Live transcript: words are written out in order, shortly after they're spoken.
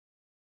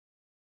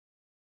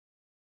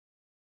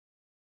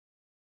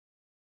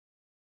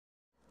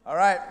All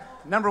right,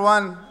 number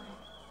one,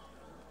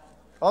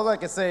 all I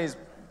can say is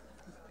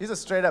he's a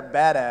straight up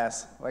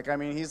badass. Like,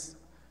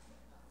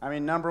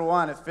 number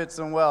one, it fits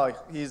him well.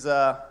 He's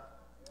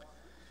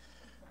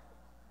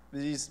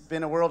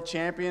been a world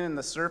champion in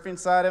the surfing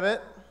side of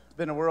it. He's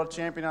been a world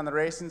champion on the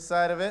racing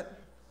side of it.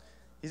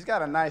 He's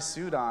got a nice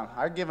suit on.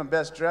 I'd give him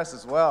best dress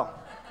as well.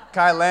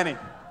 Lenny.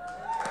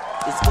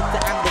 It's good to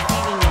have the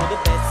feeling you're the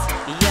best.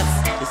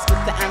 Yes, it's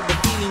good to have the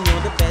feeling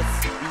you're the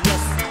best.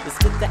 Yes, it's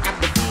good to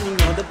have the feeling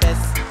you're the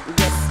best.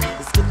 Yes,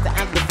 it's good to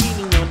have the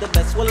feeling you're the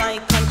best. Well, I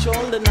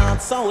control the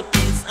north, south,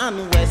 east,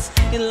 and west.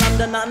 In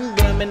London and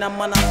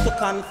Birmingham, and I have to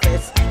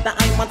confess that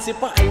I'm a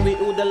tipper highway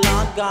who the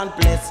Lord God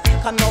bless.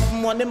 Can enough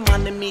money,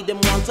 man, me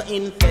them want to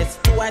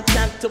invest. Do I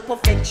chant to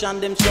perfection,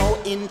 them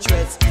show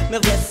interest. Me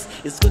vest,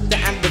 it's good to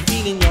have the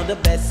feeling you're the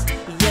best.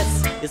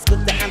 Yes, it's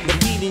good to have the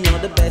feeling you're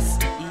the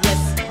best.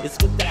 Yes, it's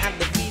good to have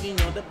the feeling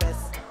you're the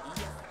best.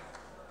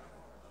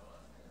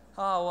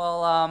 Oh,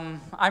 well,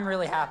 I'm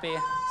really happy.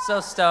 So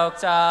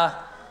stoked.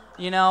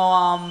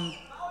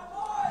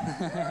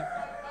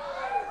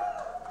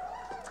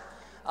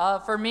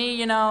 For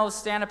me,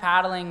 stand-up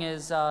paddling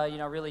is,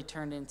 really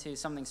turned into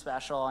something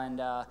special.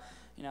 And,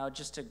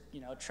 just to,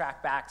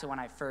 track back to when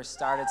I first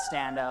started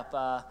stand-up,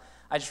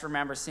 I just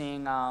remember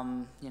seeing, when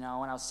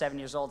I was 7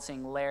 years old,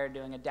 seeing Laird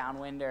doing a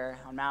downwinder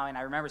on Maui. And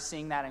I remember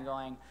seeing that and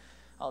going,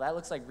 oh, that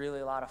looks like really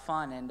a lot of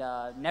fun.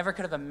 And never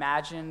could have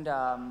imagined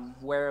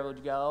where it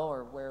would go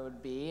or where it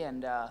would be.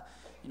 And, I,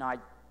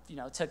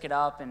 took it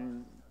up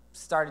and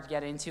started to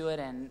get into it.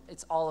 And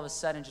it's all of a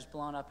sudden just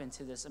blown up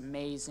into this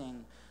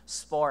amazing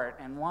sport,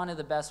 and one of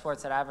the best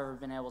sports that I've ever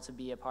been able to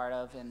be a part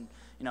of and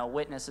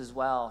witness as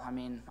well. I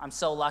mean, I'm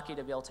so lucky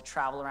to be able to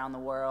travel around the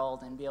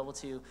world and be able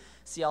to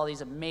see all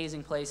these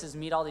amazing places,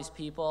 meet all these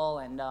people,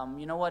 and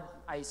you know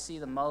what I see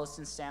the most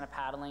in stand-up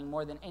paddling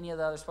more than any of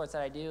the other sports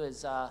that I do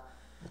is the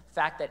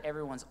fact that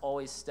everyone's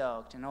always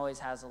stoked and always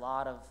has a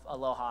lot of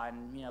aloha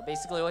and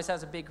basically always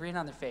has a big grin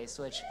on their face,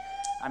 which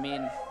I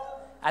mean,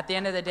 at the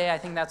end of the day, I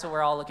think that's what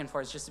we're all looking for,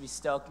 is just to be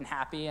stoked and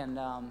happy. And,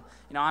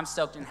 I'm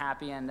stoked and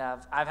happy, and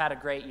I've had a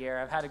great year.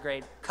 I've had a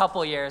great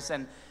couple years,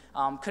 and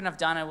couldn't have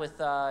done it with,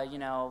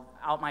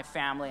 out my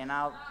family and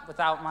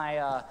without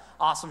my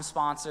awesome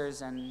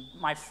sponsors and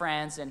my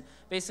friends and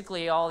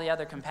basically all the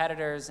other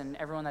competitors and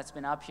everyone that's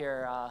been up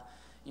here.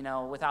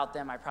 Without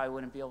them, I probably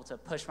wouldn't be able to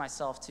push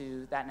myself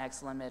to that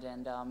next limit.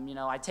 And,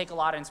 I take a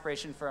lot of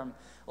inspiration from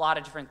a lot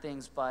of different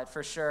things, but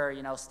for sure,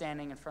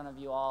 standing in front of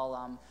you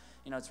all,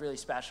 it's really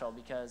special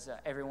because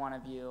every one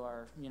of you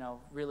are,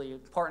 really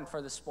important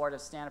for the sport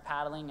of stand-up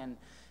paddling and,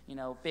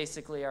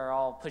 basically are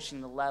all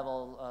pushing the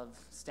level of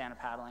stand-up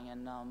paddling.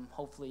 And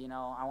hopefully,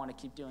 I want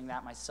to keep doing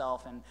that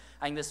myself. And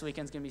I think this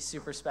weekend's going to be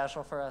super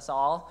special for us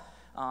all.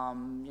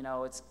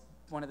 It's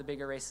one of the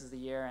bigger races of the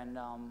year. And,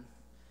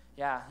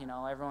 yeah,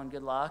 everyone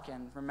good luck.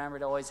 And remember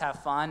to always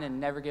have fun and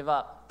never give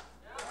up.